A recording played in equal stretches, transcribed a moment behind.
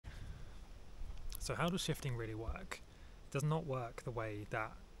So how does shifting really work? It does not work the way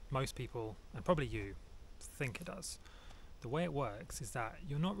that most people, and probably you, think it does. The way it works is that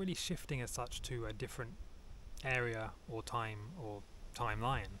you're not really shifting as such to a different area or time or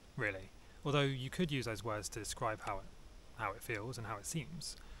timeline, really. Although you could use those words to describe how it feels and how it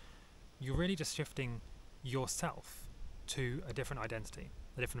seems. You're really just shifting yourself to a different identity,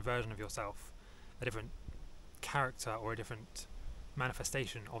 a different version of yourself, a different character or a different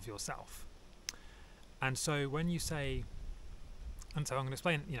manifestation of yourself. And so when you say, and so I'm going to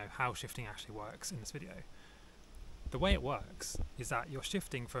explain, how shifting actually works in this video. The way it works is that you're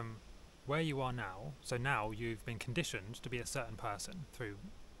shifting from where you are now. So now you've been conditioned to be a certain person through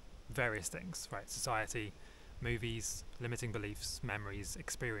various things, right? Society, movies, limiting beliefs, memories,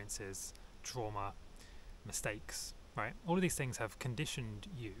 experiences, trauma, mistakes, right? All of these things have conditioned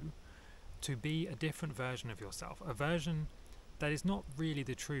you to be a different version of yourself, a version that is not really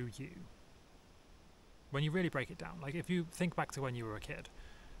the true you. When you really break it down, like if you think back to when you were a kid,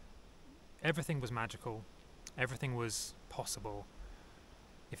 everything was magical, everything was possible.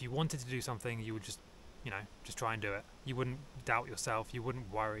 If you wanted to do something, you would just try and do it. You wouldn't doubt yourself, you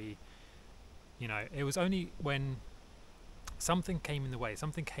wouldn't worry. It was only when something came in the way,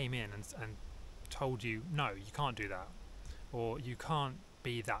 something came in and told you, no, you can't do that, or you can't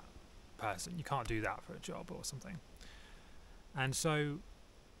be that person, you can't do that for a job or something. And so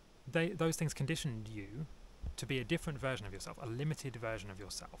those things conditioned you to be a different version of yourself, a limited version of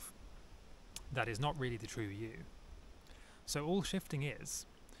yourself that is not really the true you. So all shifting is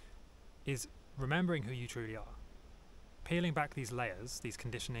remembering who you truly are, peeling back these layers, these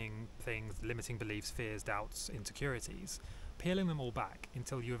conditioning things, limiting beliefs, fears, doubts, insecurities, peeling them all back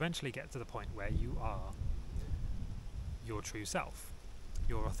until you eventually get to the point where you are your true self,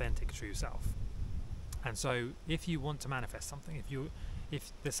 your authentic true self. And so if you want to manifest something,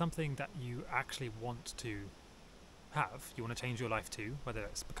 if there's something that you actually want to have, you want to change your life to, whether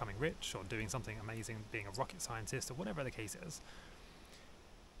it's becoming rich or doing something amazing, being a rocket scientist or whatever the case is,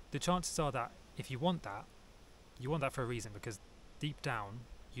 the chances are that if you want that for a reason, because deep down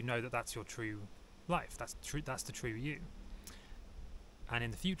you know that that's your true life, that's the true you. And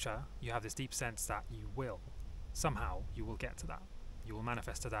in the future you have this deep sense that you will get to that, you will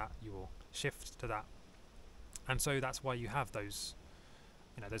manifest to that, you will shift to that. And so that's why you have those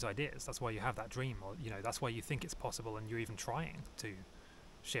ideas, that's why you have that dream, or that's why you think it's possible and you're even trying to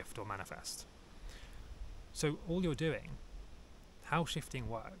shift or manifest. So all you're doing, how shifting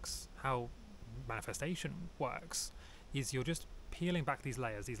works, how manifestation works, is you're just peeling back these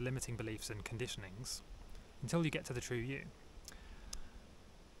layers, these limiting beliefs and conditionings, until you get to the true you.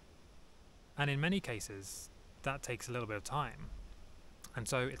 And in many cases that takes a little bit of time. And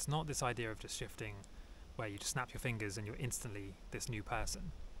so it's not this idea of just shifting where you just snap your fingers and you're instantly this new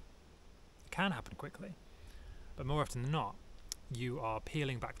person. It can happen quickly, but more often than not, you are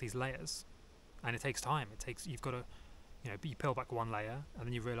peeling back these layers, and it takes time. You've got to, you peel back one layer, and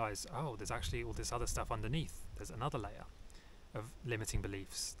then you realize, oh, there's actually all this other stuff underneath. There's another layer of limiting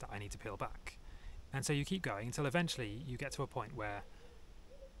beliefs that I need to peel back. And so you keep going until eventually you get to a point where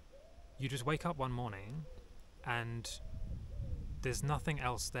you just wake up one morning and there's nothing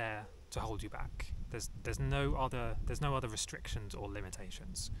else there to hold you back. There's no other restrictions or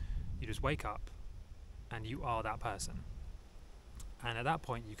limitations. You just wake up and you are that person. And at that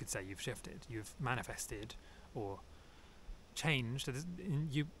point you could say you've shifted, you've manifested or changed.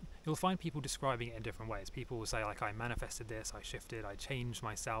 You'll find people describing it in different ways. People will say, like, I manifested this, I shifted, I changed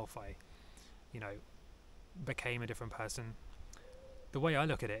myself, I became a different person. The way I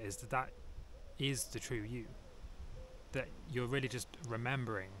look at it is that is the true you. That you're really just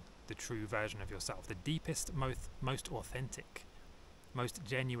remembering the true version of yourself, the deepest, most authentic, most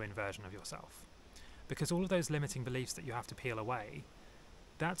genuine version of yourself. Because all of those limiting beliefs that you have to peel away,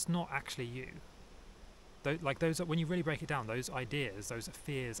 that's not actually you. When you really break it down, those ideas, those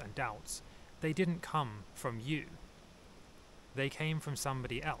fears and doubts, they didn't come from you. They came from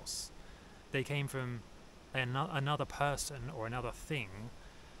somebody else. They came from another person or another thing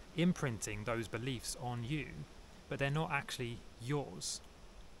imprinting those beliefs on you, but they're not actually yours.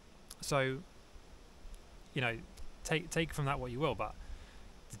 So, take from that what you will, but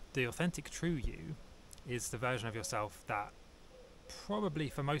the authentic true you is the version of yourself that probably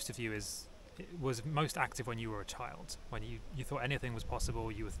for most of you was most active when you were a child, when you thought anything was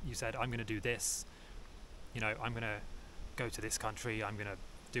possible. You said, I'm going to do this, I'm going to go to this country, I'm going to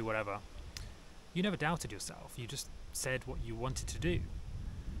do whatever. You never doubted yourself, you just said what you wanted to do.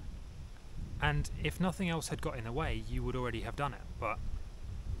 And if nothing else had got in the way, you would already have done it. But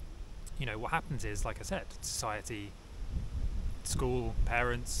what happens is, like I said, society, school,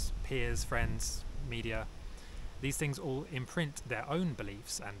 parents, peers, friends, media. These things all imprint their own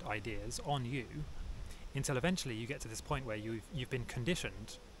beliefs and ideas on you until eventually you get to this point where you've been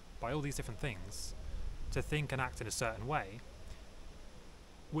conditioned by all these different things to think and act in a certain way,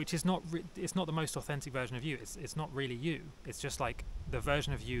 which is not it's not the most authentic version of you. It's not really you. It's just like the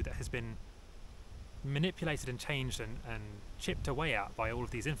version of you that has been manipulated and changed and chipped away at by all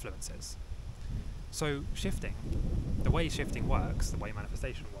of these influences. So shifting, the way shifting works, the way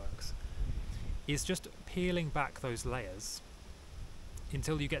manifestation works, is just peeling back those layers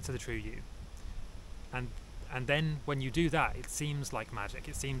until you get to the true you. And then when you do that, it seems like magic.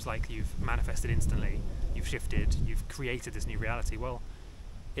 It seems like you've manifested instantly, you've shifted, you've created this new reality. Well,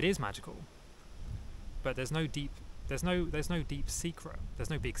 it is magical, but there's no deep secret. There's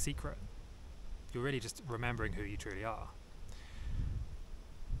no big secret. You're really just remembering who you truly are.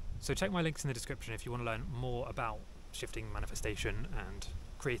 So check my links in the description if you want to learn more about shifting, manifestation and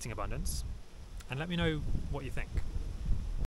creating abundance, and let me know what you think.